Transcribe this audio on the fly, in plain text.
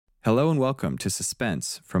Hello and welcome to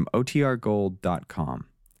Suspense from OTRGold.com.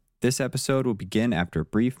 This episode will begin after a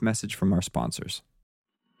brief message from our sponsors.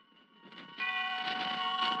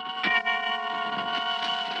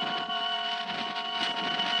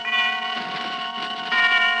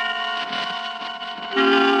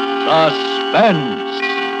 Suspense.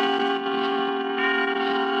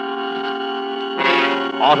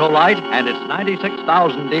 Autolite and its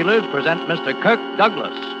 96,000 dealers present Mr. Kirk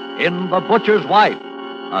Douglas in The Butcher's Wife,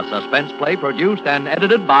 a suspense play produced and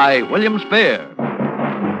edited by William Spear.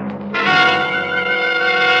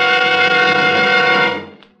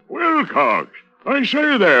 Wilcox! I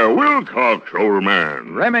say there, Wilcox, old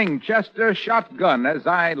man. Remingchester shotgun as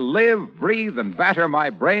I live, breathe, and batter my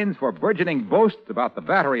brains for burgeoning boasts about the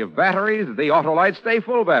battery of batteries, the Autolite Stay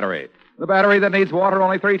Full battery. The battery that needs water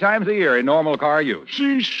only 3 times a year in normal car use.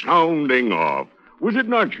 Cease sounding off. Was it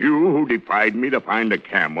not you who defied me to find a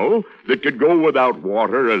camel that could go without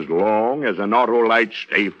water as long as an Autolite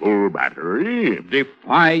Stay Full battery?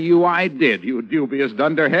 Defy you I did, you dubious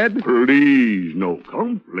dunderhead. Please, no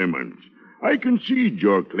compliments. I concede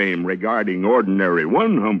your claim regarding ordinary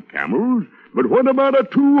one-hump camels, but what about a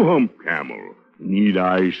two-hump camel? Need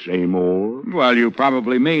I say more? Well, you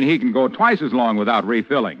probably mean he can go twice as long without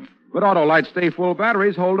refilling. But Autolite Stay Full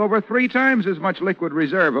batteries hold over 3 times as much liquid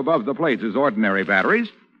reserve above the plates as ordinary batteries.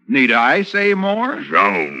 Need I say more?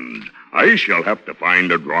 Zounds. I shall have to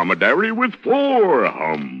find a dromedary with 4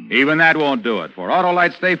 humps. Even that won't do it, for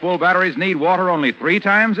Autolite Stay Full batteries need water only 3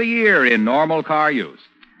 times a year in normal car use.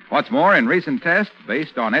 What's more, in recent tests,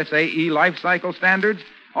 based on SAE life cycle standards,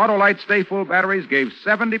 Autolite Stay Full batteries gave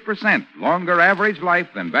 70% longer average life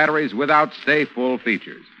than batteries without Stay Full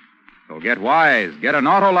features. So get wise. Get an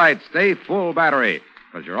Autolite Stay Full battery,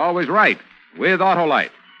 because you're always right with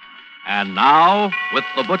Autolite. And now, with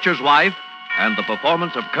The Butcher's Wife and the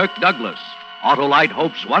performance of Kirk Douglas, Autolite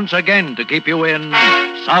hopes once again to keep you in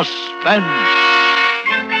suspense.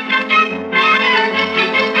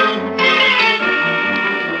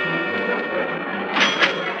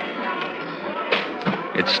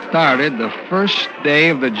 It started the first day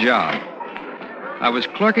of the job. I was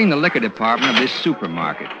clerking the liquor department of this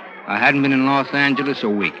supermarket. I hadn't been in Los Angeles a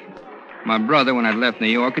week. My brother, when I'd left New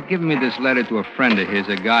York, had given me this letter to a friend of his,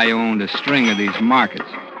 a guy who owned a string of these markets.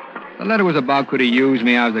 The letter was about could he use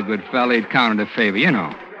me. I was a good fella. He'd counted a favor, you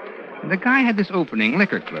know. And the guy had this opening,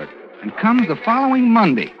 liquor clerk. And comes the following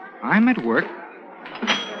Monday. I'm at work.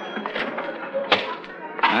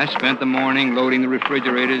 I spent the morning loading the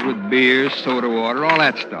refrigerators with beer, soda water, all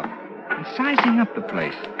that stuff. And sizing up the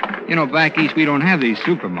place. You know, back east, we don't have these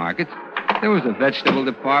supermarkets. There was a vegetable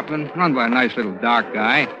department run by a nice little dark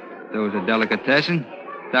guy. There was a delicatessen.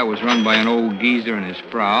 That was run by an old geezer and his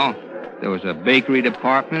frau. There was a bakery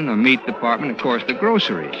department, a meat department, of course, the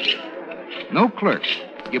groceries. No clerks.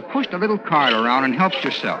 You pushed a little cart around and helped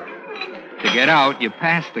yourself. To get out, you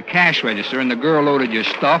passed the cash register and the girl loaded your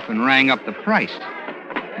stuff and rang up the price.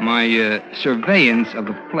 My surveillance of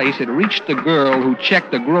the place had reached the girl who checked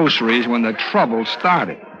the groceries when the trouble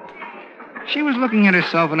started. She was looking at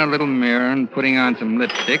herself in a little mirror and putting on some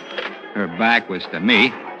lipstick. Her back was to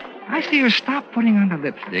me. I see her stop putting on the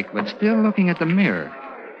lipstick, but still looking at the mirror.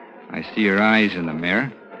 I see her eyes in the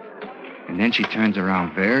mirror. And then she turns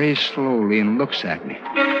around very slowly and looks at me.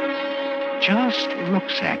 Just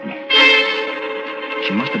looks at me.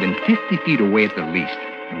 She must have been 50 feet away at the least,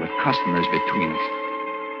 and with customers between us.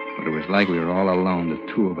 But it was like we were all alone,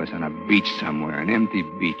 the 2 of us on a beach somewhere, an empty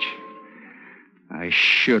beach. I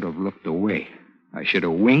should have looked away. I should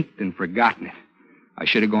have winked and forgotten it. I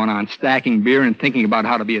should have gone on stacking beer and thinking about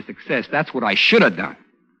how to be a success. That's what I should have done.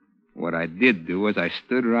 What I did do was I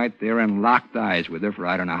stood right there and locked eyes with her for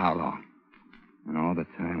I don't know how long. And all the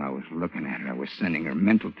time I was looking at her, I was sending her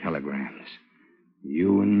mental telegrams.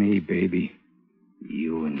 You and me, baby.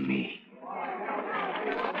 You and me.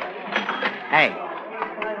 Hey.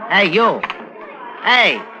 Hey, you.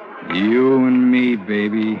 Hey. You and me,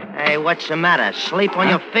 baby. Hey, what's the matter? Sleep on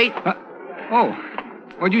your feet? Oh,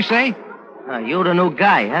 what'd you say? You the new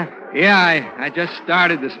guy, huh? Yeah, I just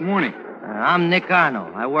started this morning. I'm Nick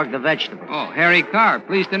Arno. I work the vegetables. Oh, Harry Carr.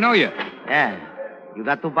 Pleased to know you. Yeah. You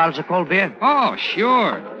got 2 bottles of cold beer? Oh,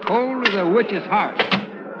 sure. Cold as a witch's heart.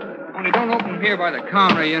 Only don't open them here by the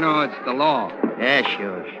counter, you know, it's the law. Yeah,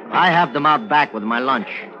 sure. I have them out back with my lunch.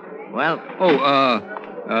 Well?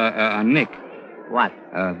 Oh, Nick. What?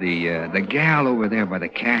 The gal over there by the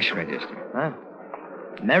cash register. Huh?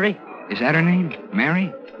 Mary? Is that her name?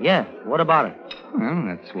 Mary? Yeah. What about her? Well,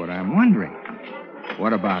 that's what I'm wondering.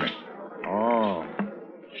 What about her? Oh.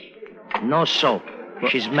 No soap.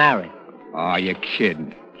 She's married. Oh, you're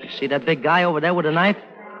kidding. You see that big guy over there with a knife?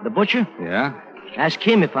 The butcher? Yeah? Ask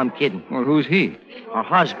him if I'm kidding. Well, who's he? Her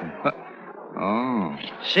husband. Oh.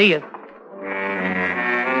 See ya.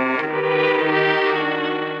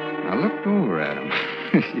 I looked over at him.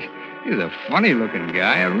 He's a funny-looking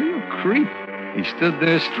guy, a real creep. He stood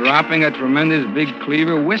there stropping a tremendous big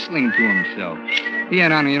cleaver, whistling to himself. He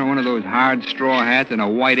had on, one of those hard straw hats and a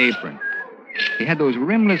white apron. He had those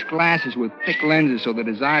rimless glasses with thick lenses so that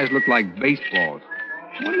his eyes looked like baseballs.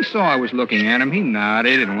 When he saw I was looking at him, he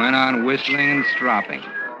nodded and went on whistling and stropping.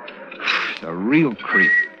 He's a real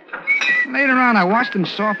creep. Later on, I watched him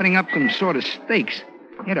softening up some sort of steaks.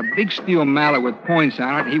 He had a big steel mallet with points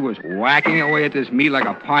on it. He was whacking away at this meat like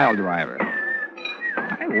a pile driver.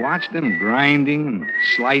 I watched him grinding and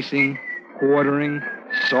slicing, quartering,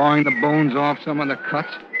 sawing the bones off some of the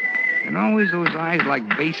cuts. And always those eyes like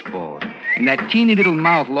baseballs. And that teeny little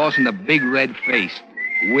mouth lost in the big red face,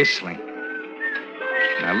 whistling.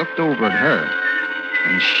 And I looked over at her,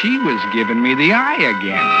 and she was giving me the eye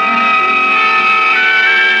again.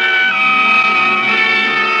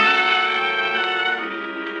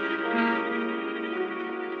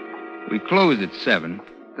 We closed at 7.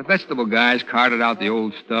 The vegetable guys carted out the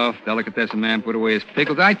old stuff. Delicatessen man put away his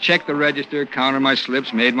pickles. I checked the register, counted my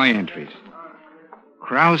slips, made my entries.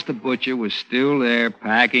 Krause the butcher was still there,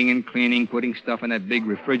 packing and cleaning, putting stuff in that big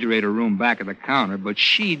refrigerator room back of the counter, but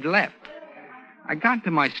she'd left. I got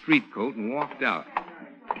to my street coat and walked out.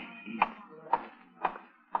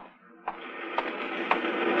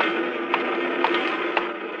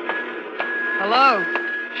 Hello?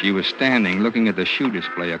 She was standing, looking at the shoe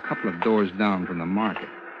display a couple of doors down from the market.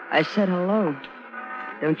 I said hello.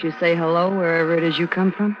 Don't you say hello wherever it is you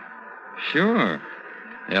come from? Sure.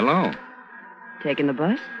 Hello. Taking the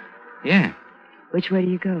bus? Yeah. Which way do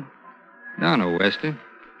you go? Down to Wester.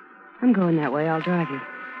 I'm going that way. I'll drive you.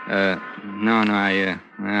 No,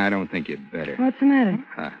 I don't think you'd better. What's the matter?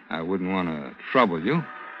 I wouldn't want to trouble you.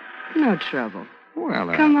 No trouble.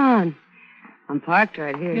 Well, Come on. I'm parked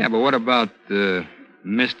right here. Yeah, but what about,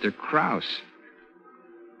 Mr. Krause?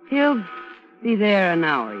 He'll be there an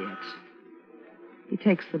hour yet. He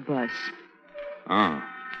takes the bus. Oh.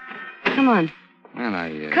 Come on.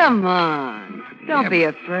 Well, Come on. Don't be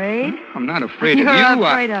afraid. I'm not afraid You're of you. You're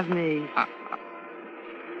afraid of me.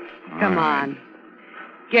 Come on.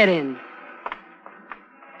 Get in.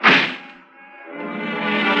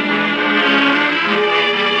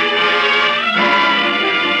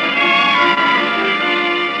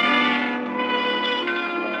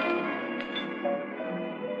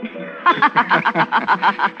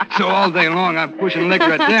 So all day long I'm pushing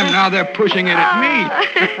liquor at them. Now they're pushing it at me.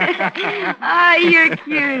 You're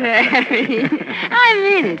cute, Harry. I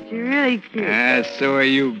mean it. You're really cute. So are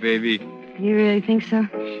you, baby. You really think so?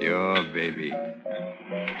 Sure, baby.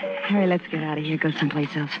 Harry, let's get out of here. Go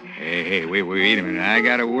someplace else. Hey, wait a minute. I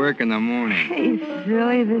gotta work in the morning. Hey,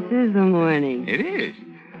 silly, this is the morning. It is.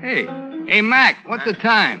 Hey, Mac, what's the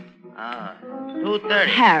time?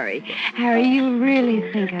 2:30. Harry, you really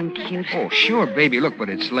think I'm cute? Oh, sure, baby. Look, but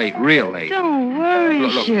it's late, real late. Don't worry,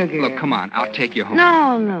 sugar. Look, come on. I'll take you home.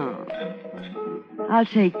 No. I'll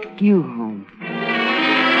take you home.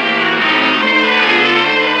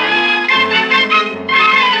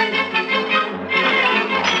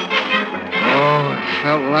 Oh, I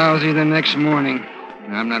felt lousy the next morning.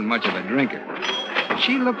 I'm not much of a drinker.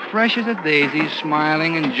 She looked fresh as a daisy,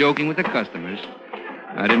 smiling and joking with the customers.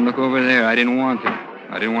 I didn't look over there. I didn't want to.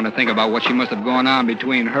 I didn't want to think about what she must have gone on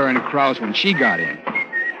between her and Krause when she got in.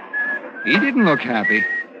 He didn't look happy.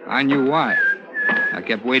 I knew why. I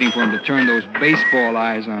kept waiting for him to turn those baseball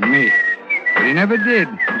eyes on me. But he never did.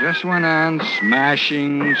 Just went on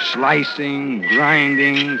smashing, slicing,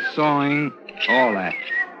 grinding, sawing, all that.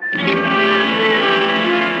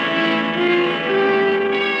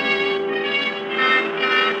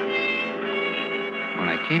 When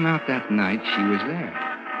I came out that night, she was there.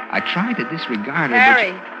 I tried to disregard her,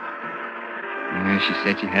 Harry. but she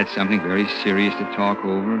said she had something very serious to talk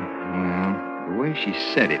over. Well, the way she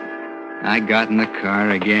said it, I got in the car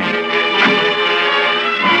again.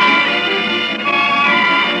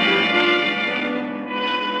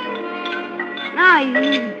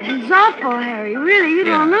 He's awful, Harry. Really, you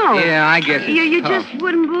don't know. Yeah, I guess it's You tough. just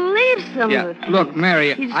wouldn't believe some of the things. Look,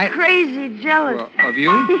 Mary, He's crazy jealous. Well, of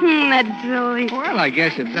you? That's silly. Well, I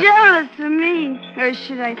guess it's... Jealous of me. Or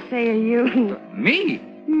should I say of you? Me?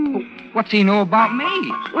 What's he know about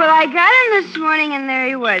me? Well, I got in this morning, and there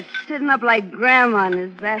he was, sitting up like Grandma in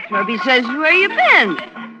his bathrobe. He says, "Where you been?"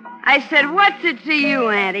 I said, "What's it to you,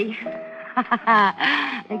 Auntie?"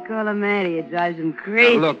 They call him Auntie. It drives him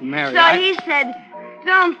crazy. Now, look, Mary, So he said,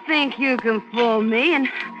 "Don't think you can fool me." And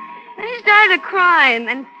he started to cry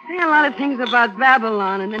and Say a lot of things about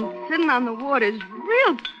Babylon, and then sitting on the water is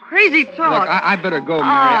real crazy talk. Look, I better go, Mary.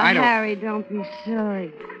 I don't... Harry, don't be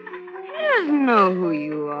silly. He doesn't know who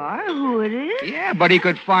you are, who it is. Yeah, but he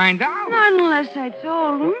could find out. Not unless I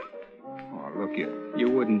told him. Oh, look, you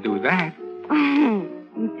wouldn't do that.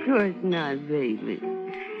 Of course not, baby.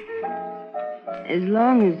 As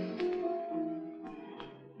long as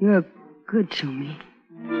you're good to me.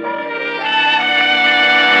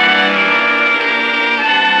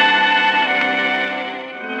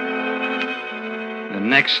 The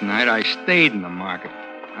next night, I stayed in the market.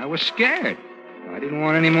 I was scared. I didn't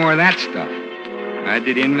want any more of that stuff. I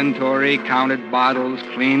did inventory, counted bottles,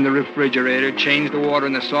 cleaned the refrigerator, changed the water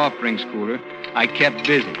in the soft drinks cooler. I kept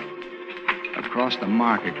busy. Across the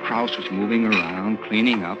market, Krause was moving around,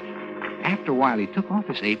 cleaning up. After a while, he took off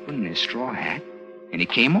his apron and his straw hat, and he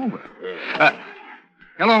came over.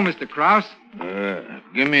 Hello, Mr. Krause.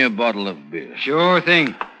 Give me a bottle of beer. Sure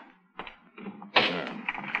thing.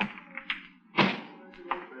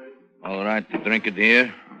 All right to drink it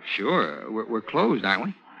here? Sure. We're closed, aren't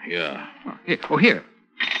we? Yeah. Here.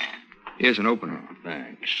 Here's an opener.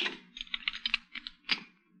 Thanks.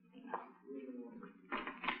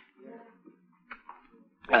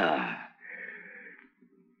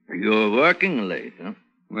 You're working late, huh?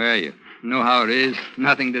 Well, you know how it is.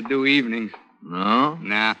 Nothing to do evenings. No?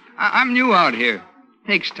 Nah. I'm new out here.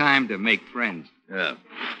 Takes time to make friends. Yeah.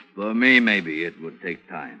 For me, maybe it would take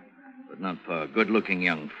time. But not for a good-looking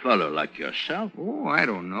young fellow like yourself. Oh, I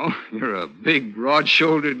don't know. You're a big,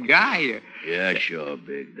 broad-shouldered guy. Yeah, sure,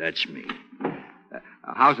 big. That's me.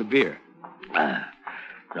 How's the beer?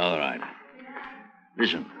 It's all right.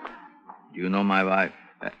 Listen, do you know my wife?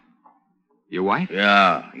 Your wife?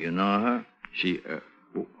 Yeah, you know her? She,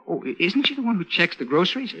 isn't she the one who checks the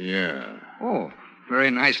groceries? Yeah. Oh,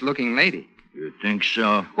 very nice-looking lady. You think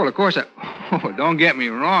so? Well, of course, don't get me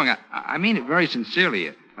wrong. I mean it very sincerely.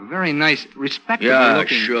 A very nice,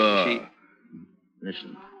 respectable-looking... Yeah, sure.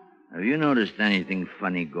 Listen, have you noticed anything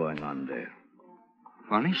funny going on there?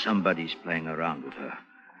 Funny? Somebody's playing around with her.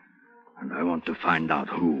 And I want to find out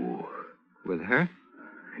who. With her?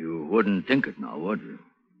 You wouldn't think it now, would you?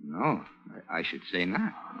 No, I should say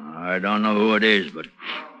not. I don't know who it is, but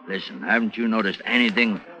listen, haven't you noticed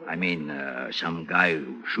anything? I mean, some guy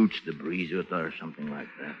who shoots the breeze with her or something like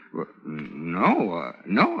that? Well,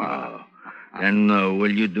 no. Then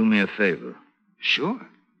will you do me a favor? Sure.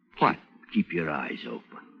 What? Keep your eyes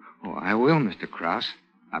open. Oh, I will, Mr. Krause.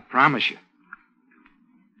 I promise you.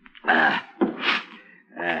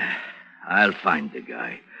 I'll find the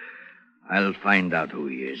guy. I'll find out who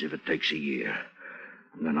he is if it takes a year.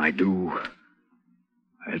 And when I do,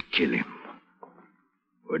 I'll kill him.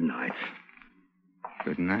 Good night.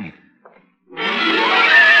 Good night.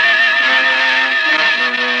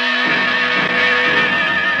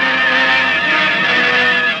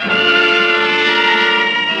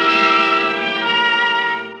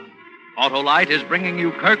 Autolite is bringing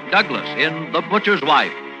you Kirk Douglas in The Butcher's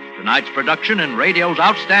Wife, tonight's production in radio's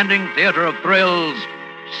outstanding theater of thrills,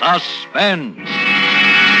 Suspense.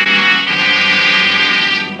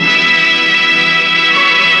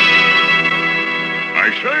 I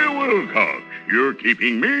say, Wilcox, you're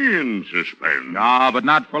keeping me in suspense. No, but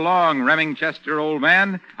not for long, Remingchester, old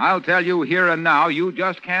man. I'll tell you here and now, you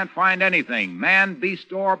just can't find anything, man,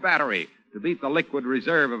 beast, or battery, to beat the liquid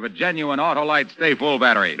reserve of a genuine Autolite Stay Full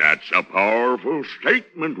battery. That's a powerful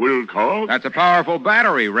statement, Wilcox. That's a powerful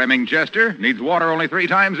battery, Remingchester. Needs water only 3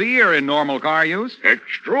 times a year in normal car use.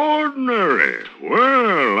 Extraordinary.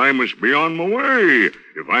 Well, I must be on my way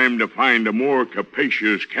if I'm to find a more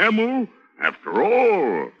capacious camel. After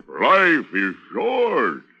all, life is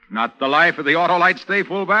short. Not the life of the Autolite Stay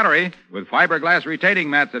Full battery. With fiberglass retaining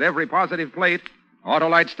mats at every positive plate,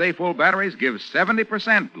 Autolite Stay Full batteries give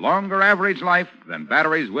 70% longer average life than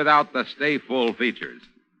batteries without the Stay Full features.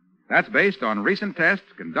 That's based on recent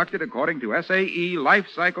tests conducted according to SAE life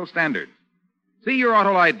cycle standards. See your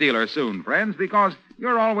Autolite dealer soon, friends, because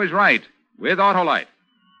you're always right with Autolite.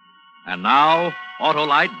 And now,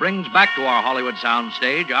 Autolite brings back to our Hollywood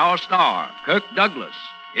soundstage our star, Kirk Douglas,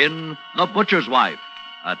 in The Butcher's Wife,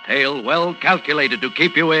 a tale well calculated to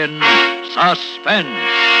keep you in suspense.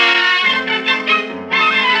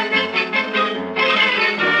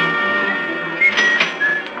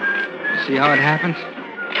 See how it happens?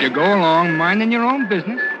 You go along, minding your own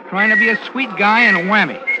business, trying to be a sweet guy, and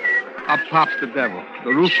whammy. Up pops the devil.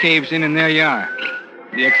 The roof caves in, and there you are.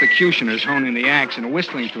 The executioner's honing the axe and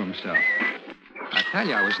whistling to himself. I tell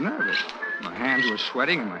you, I was nervous. My hands were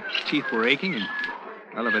sweating and my teeth were aching, and,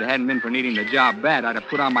 well, if it hadn't been for needing the job bad, I'd have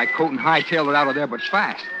put on my coat and hightailed it out of there, but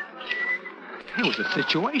fast. It was a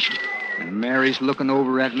situation. And Mary's looking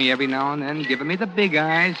over at me every now and then, giving me the big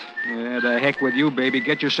eyes. Yeah, the heck with you, baby.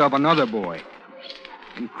 Get yourself another boy.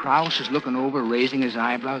 And Krause is looking over, raising his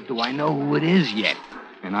eyebrows. Do I know who it is yet?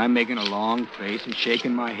 And I'm making a long face and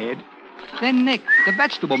shaking my head. Then Nick, the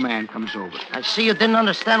vegetable man, comes over. I see you didn't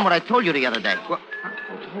understand what I told you the other day.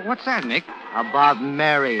 What's that, Nick? About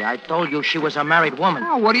Mary. I told you she was a married woman.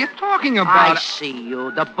 Oh, what are you talking about? I see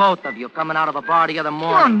you, the both of you, coming out of a bar the other You're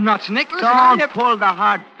morning. nuts, Nick. Listen, Don't pull the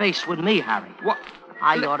hard face with me, Harry. What?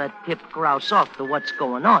 I ought to tip Krause off to what's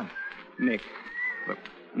going on. Nick, look,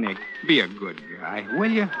 Nick, be a good guy,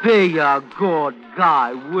 will you? Be a good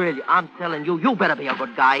guy, will you? I'm telling you, you better be a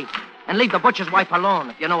good guy. And leave the butcher's wife alone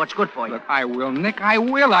if you know what's good for you. Look, I will, Nick. I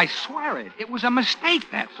will. I swear it. It was a mistake,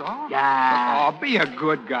 that's all. Yeah. Look, be a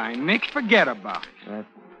good guy, Nick. Forget about it.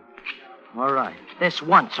 All right. This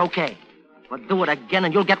once, okay. But do it again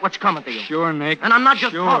and you'll get what's coming to you. Sure, Nick. And I'm not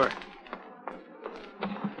just sure. talking.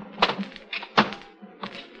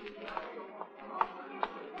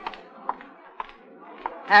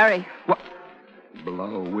 Harry. What?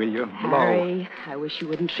 Blow, will you? Blow. Harry, I wish you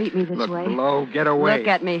wouldn't treat me this Look, way. Blow, get away. Look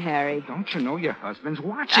at me, Harry. Don't you know your husband's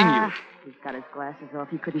watching you? He's got his glasses off.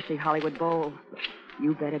 He couldn't see Hollywood Bowl.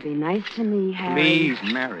 You better be nice to me, Harry. Please,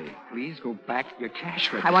 Mary. Please go back to your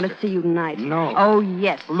cash register. I want to see you tonight. No. Oh,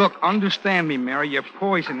 yes. Look, understand me, Mary. You're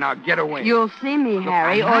poisoned. Now get away. You'll see me, Look,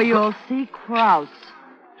 Harry, I'm not or you'll see Krause.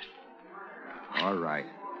 All right.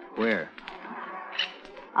 Where?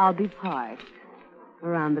 I'll be parked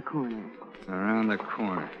around the corner. Around the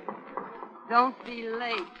corner. Don't be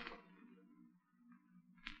late.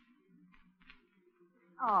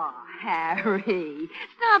 Oh, Harry.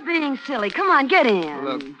 Stop being silly. Come on, get in.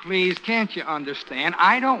 Look, please, can't you understand?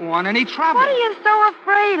 I don't want any trouble. What are you so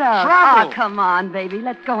afraid of? Trouble. Oh, come on, baby.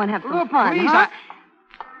 Let's go and have some Look, fun, please, huh?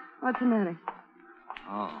 What's the matter?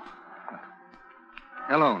 Oh.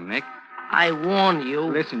 Hello, Nick. I warn you.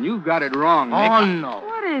 Listen, you've got it wrong, Nick. Oh, no.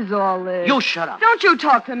 What is all this? You shut up. Don't you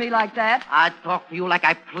talk to me like that. I talk to you like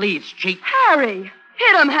I please, cheat. Harry!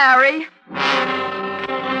 Hit him, Harry!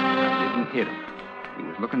 I didn't hit him. He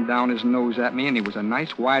was looking down his nose at me, and he was a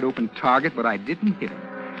nice, wide-open target, but I didn't hit him.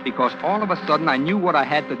 Because all of a sudden, I knew what I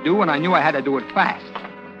had to do, and I knew I had to do it fast.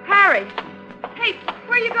 Harry! Hey,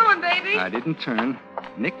 where you going, baby? I didn't turn.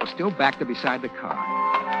 Nick was still back there beside the car.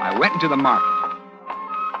 I went into the market.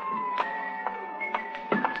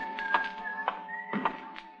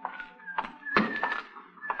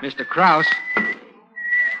 Mr. Krause.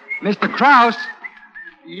 Mr. Krause.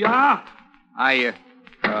 Yeah?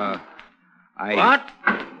 What?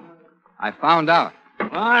 I found out.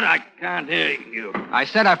 What? I can't hear you. I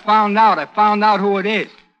said I found out. I found out who it is.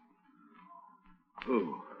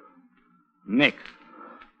 Who? Nick.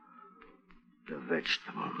 The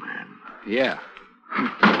vegetable man. Yeah.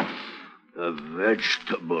 The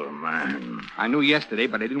vegetable man. I knew yesterday,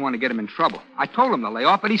 but I didn't want to get him in trouble. I told him to lay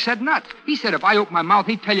off, but he said nuts. He said if I opened my mouth,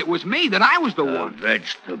 he'd tell you it was me, that I was the one.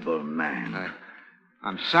 Vegetable man.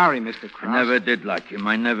 I'm sorry, Mr. Krause. I never did like him.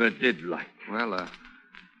 I never did like him. Well,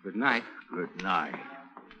 good night. Good night.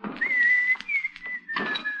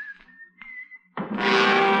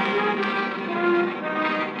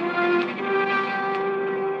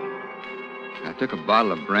 I took a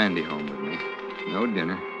bottle of brandy home with me. No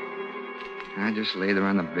dinner. I just lay there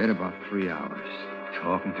on the bed about 3 hours,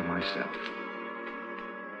 talking to myself.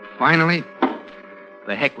 Finally,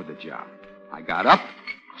 the heck with the job. I got up,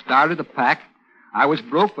 started to pack. I was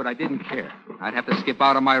broke, but I didn't care. I'd have to skip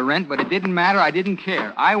out on my rent, but it didn't matter. I didn't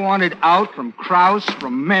care. I wanted out from Krause,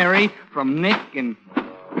 from Mary, from Nick, and...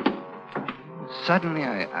 Suddenly,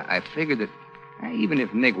 I figured that even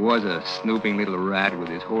if Nick was a snooping little rat with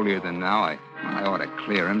his holier-than-thou, I ought to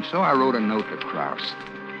clear him. So I wrote a note to Krause.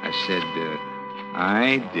 I said,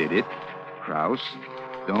 I did it, Krause.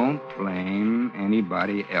 Don't blame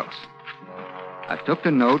anybody else. I took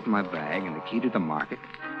the note in my bag and the key to the market,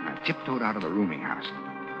 and I tiptoed out of the rooming house.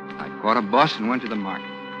 I caught a bus and went to the market.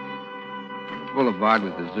 The boulevard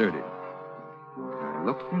was deserted. I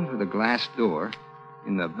looked in through the glass door.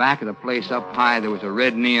 In the back of the place up high, there was a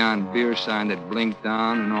red neon beer sign that blinked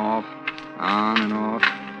on and off, on and off.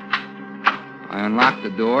 I unlocked the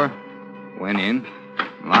door, went in,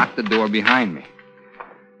 and locked the door behind me.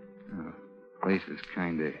 The place was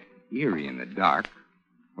kind of eerie in the dark.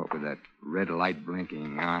 What with that red light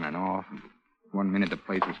blinking on and off. And 1 minute the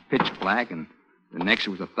place was pitch black, and the next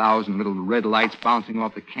there was 1,000 little red lights bouncing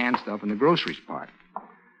off the canned stuff in the groceries part.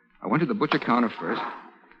 I went to the butcher counter first.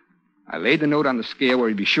 I laid the note on the scale where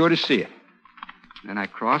he'd be sure to see it. Then I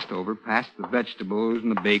crossed over, past the vegetables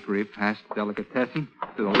and the bakery, past the delicatessen,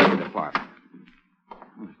 to the liquor department.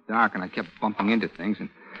 It was dark, and I kept bumping into things, and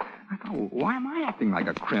I thought, well, why am I acting like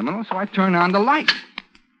a criminal? So I turned on the light.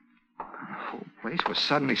 The whole place was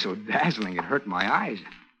suddenly so dazzling it hurt my eyes.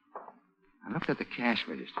 I looked at the cash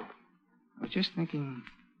register. I was just thinking,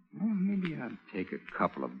 well, maybe I'll take a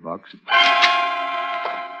couple of bucks.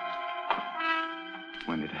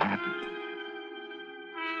 When it happened,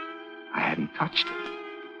 I hadn't touched it.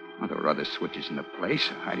 Well, there were other switches in the place.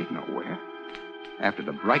 I didn't know where. After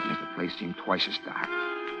the brightness, the place seemed twice as dark.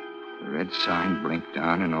 The red sign blinked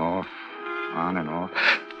on and off.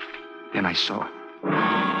 Then I saw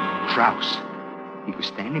Krause. He was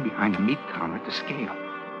standing behind the meat counter at the scale.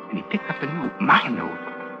 And he picked up the note, my note.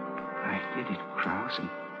 I did it, Krause,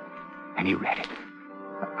 and he read it.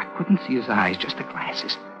 I couldn't see his eyes, just the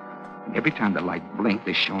glasses. And every time the light blinked,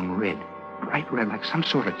 they shone red. Bright red, like some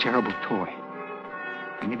sort of terrible toy.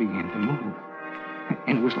 And they began to move.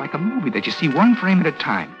 And it was like a movie that you see one frame at a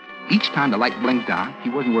time. Each time the light blinked on, he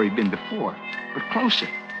wasn't where he'd been before, but closer.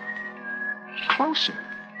 Closer.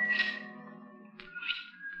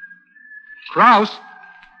 Krause?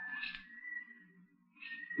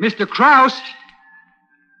 Mr. Krause?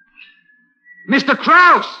 Mr.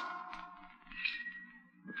 Krause!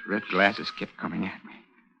 The red glasses kept coming at me.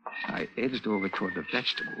 I edged over toward the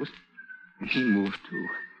vegetables, and he moved too.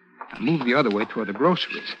 I moved the other way toward the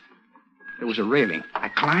groceries. There was a railing. I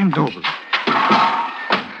climbed over it.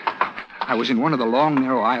 I was in one of the long,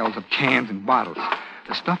 narrow aisles of cans and bottles.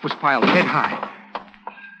 The stuff was piled head high.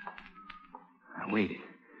 I waited,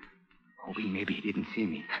 hoping maybe he didn't see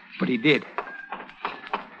me. But he did.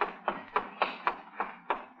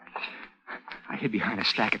 I hid behind a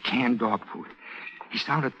stack of canned dog food. He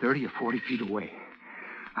sounded 30 or 40 feet away.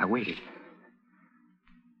 I waited.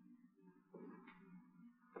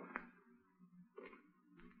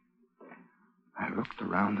 I looked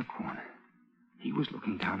around the corner. He was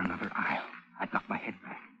looking down another aisle. I ducked my head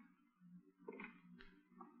back.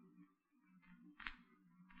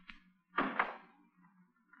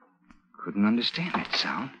 Couldn't understand that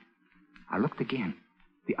sound. I looked again.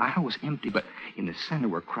 The aisle was empty, but in the center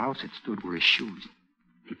where Krause had stood were his shoes.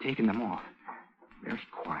 He'd taken them off. Very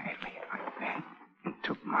quietly, I bent and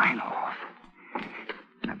took mine off.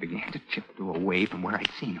 And I began to tiptoe away from where I'd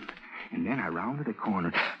seen him. And then I rounded a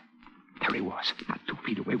corner. There he was, not 2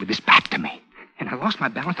 feet away with his back to me. And I lost my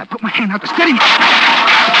balance. I put my hand out to steady myself.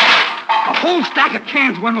 A whole stack of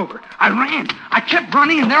cans went over. I ran. I kept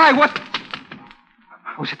running, and there I was.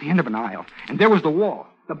 I was at the end of an aisle, and there was the wall,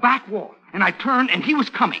 the back wall. And I turned, and he was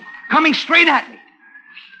coming straight at me.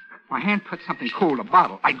 My hand touched something cold, a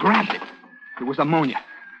bottle. I grabbed it. It was ammonia.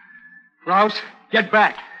 Krause, get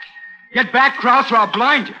back. Get back, Krause, or I'll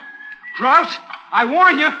blind you. Krause, I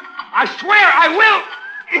warn you. I swear I will.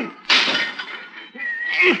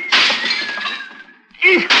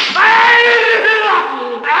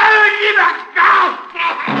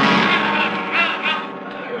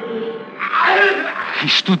 He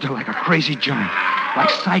stood there like a crazy giant, like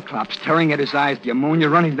Cyclops tearing at his eyes, the ammonia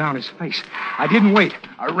running down his face. I didn't wait.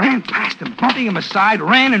 I ran past him, bumping him aside,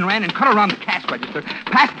 ran and cut around the cash register,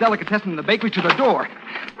 past the delicatessen in the bakery to the door.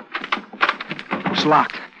 It was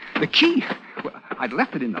locked. The key, well, I'd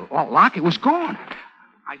left it in the lock. It was gone.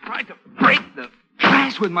 I tried to break the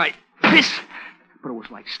glass with my fist, but it was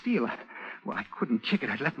like steel. Well, I couldn't kick it.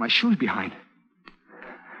 I'd left my shoes behind.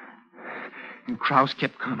 And Krause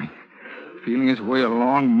kept coming, feeling his way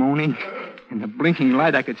along, moaning. In the blinking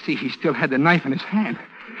light, I could see he still had the knife in his hand.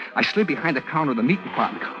 I slid behind the counter of the meat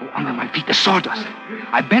department. Oh, under my feet, the sawdust.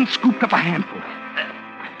 I bent, scooped up a handful.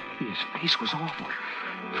 His face was awful,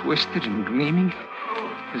 twisted and gleaming.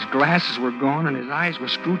 His glasses were gone, and his eyes were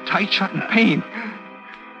screwed tight shut in pain.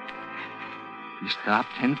 He stopped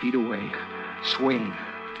 10 feet away, swaying.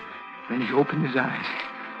 Then he opened his eyes,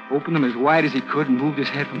 opened them as wide as he could, and moved his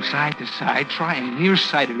head from side to side, trying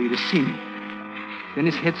nearsightedly to see me. Then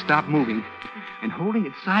his head stopped moving, and holding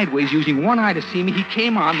it sideways, using one eye to see me, he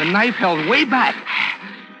came on, the knife held way back.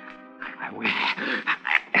 I waited.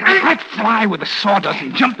 And I let fly with the sawdust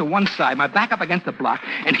and jumped to one side, my back up against the block,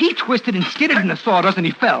 and he twisted and skidded in the sawdust, and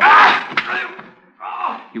he fell.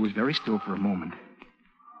 He was very still for a moment.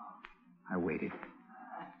 I waited.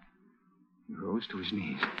 He rose to his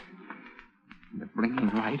knees. In the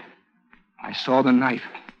blinking light, I saw the knife.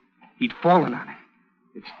 He'd fallen on it.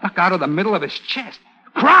 It stuck out of the middle of his chest.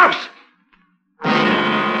 Krause!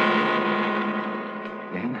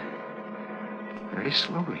 Then, very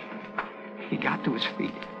slowly, he got to his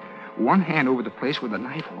feet, one hand over the place where the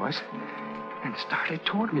knife was, and started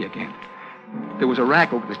toward me again. There was a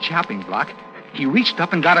rack over the chopping block. He reached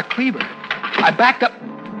up and got a cleaver. I backed up.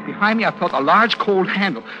 Behind me, I felt a large, cold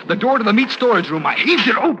handle. The door to the meat storage room. I heaved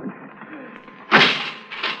it open.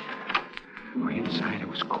 Oh, inside, it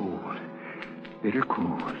was cold. bitter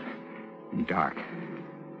cold and dark.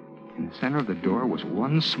 In the center of the door was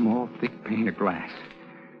one small, thick pane of glass.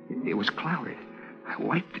 It was clouded. I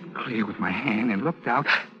wiped it clear with my hand and looked out.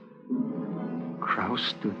 Krause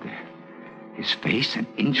stood there, his face an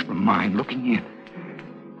inch from mine, looking in.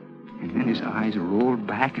 And then his eyes rolled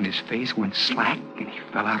back and his face went slack and he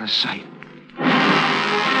fell out of sight.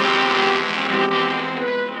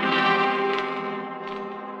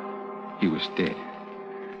 He was dead.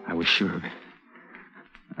 I was sure of it.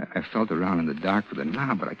 I felt around in the dark for the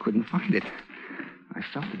knob, but I couldn't find it. I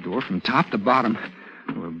felt the door from top to bottom.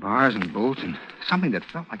 There were bars and bolts and something that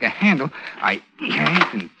felt like a handle. I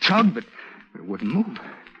yanked and tugged, but it wouldn't move.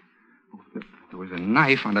 There was a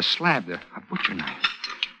knife on the slab there, a butcher knife.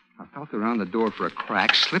 I felt around the door for a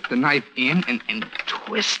crack, slipped the knife in, and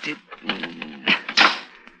twisted.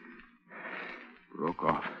 Broke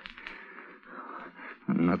off.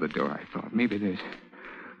 Another door, I thought. Maybe there's...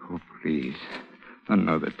 Oh, please.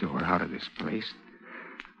 Another door out of this place.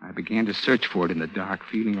 I began to search for it in the dark,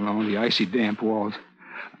 feeling along the icy, damp walls.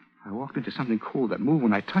 I walked into something cold that moved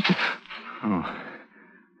when I touched it. Oh,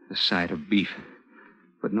 the side of beef.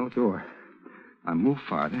 But no door. I moved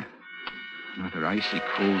farther. Another icy,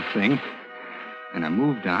 cold thing. And I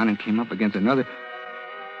moved on and came up against another... As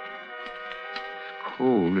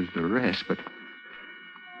cold as the rest, but...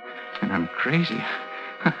 And I'm crazy.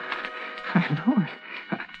 I know it.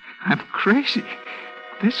 I'm crazy.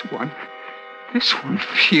 This one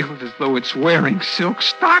feels as though it's wearing silk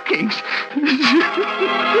stockings.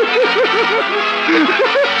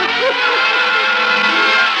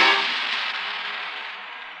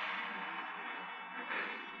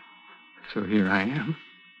 So here I am.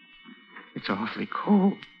 It's awfully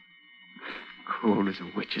cold. Cold as a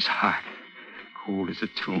witch's heart. Cold as a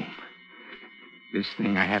tomb. This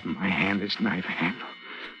thing I have in my hand, this knife handle,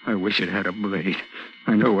 I wish it had a blade.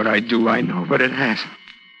 I know what I do, I know, but it hasn't.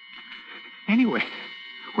 Anyway,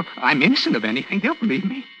 well, I'm innocent of anything. They'll believe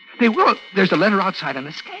me. They will. There's a letter outside on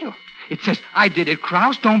the scale. It says, I did it,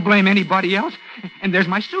 Krause. Don't blame anybody else. And there's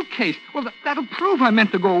my suitcase. Well, that'll prove I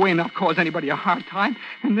meant to go away and not cause anybody a hard time.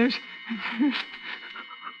 And there's...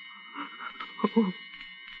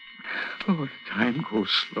 Oh, time goes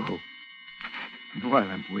slow. And while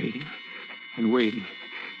I'm waiting and waiting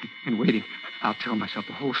and waiting, I'll tell myself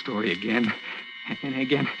the whole story again. And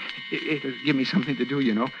again, it'll give me something to do,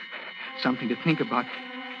 you know. Something to think about.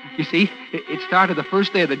 You see, it started the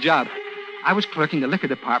first day of the job. I was clerking the liquor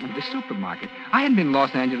department of the supermarket. I hadn't been in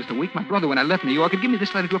Los Angeles a week. My brother, when I left New York, had given me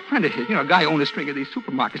this letter to a friend of his. You know, a guy owned a string of these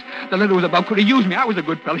supermarkets. The letter was about could he use me. I was a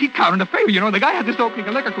good fellow. He counted a favor, you know. The guy had this opening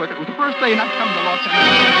a liquor clerk. It was the first day, and I'd come to Los Angeles.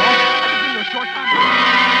 I could give you a short time.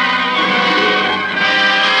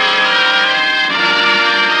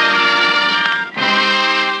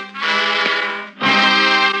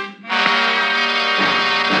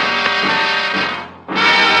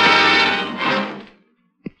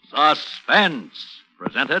 Suspense,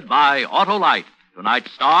 presented by Autolite.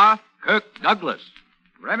 Tonight's star, Kirk Douglas.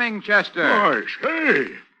 Remingchester. Gosh, hey,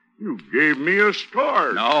 you gave me a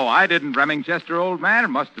start. No, I didn't, Remingchester, old man. It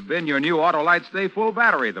must have been your new Autolite Stay Full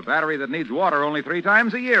battery, the battery that needs water only 3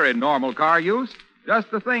 times a year in normal car use. Just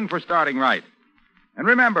the thing for starting right. And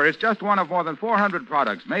remember, it's just one of more than 400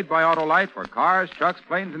 products made by Autolite for cars, trucks,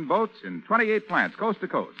 planes, and boats in 28 plants coast to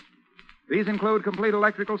coast. These include complete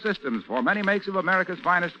electrical systems for many makes of America's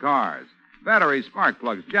finest cars. Batteries, spark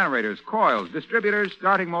plugs, generators, coils, distributors,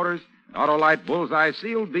 starting motors, and Autolite Bullseye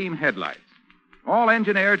sealed beam headlights. All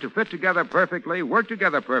engineered to fit together perfectly, work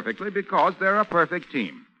together perfectly because they're a perfect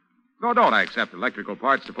team. So don't accept electrical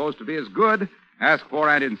parts supposed to be as good. Ask for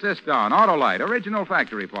and insist on Autolite original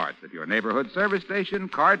factory parts at your neighborhood service station,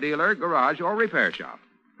 car dealer, garage, or repair shop.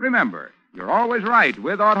 Remember, you're always right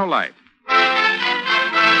with Autolite.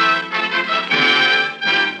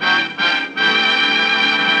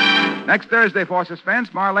 Next Thursday for Suspense,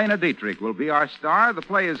 Marlena Dietrich will be our star. The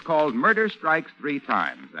play is called Murder Strikes 3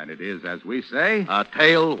 Times, and it is, as we say... A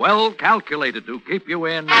tale well calculated to keep you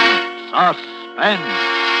in suspense.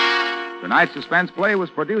 Tonight's Suspense play was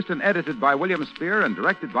produced and edited by William Spear and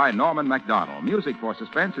directed by Norman MacDonald. Music for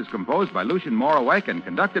Suspense is composed by Lucien Morawek and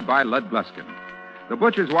conducted by Lud Gluskin. The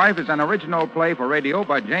Butcher's Wife is an original play for radio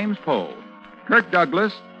by James Poe. Kirk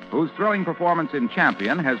Douglas, whose thrilling performance in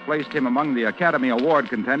Champion has placed him among the Academy Award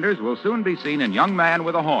contenders, will soon be seen in Young Man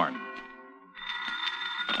with a Horn.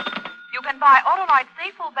 You can buy Autolite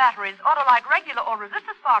Stay Full batteries, Autolite regular or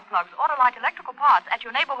resistor spark plugs, Autolite electrical parts at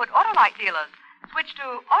your neighborhood Autolite dealers. Switch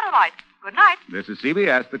to Autolite. Good night. This is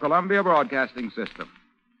CBS, the Columbia Broadcasting System.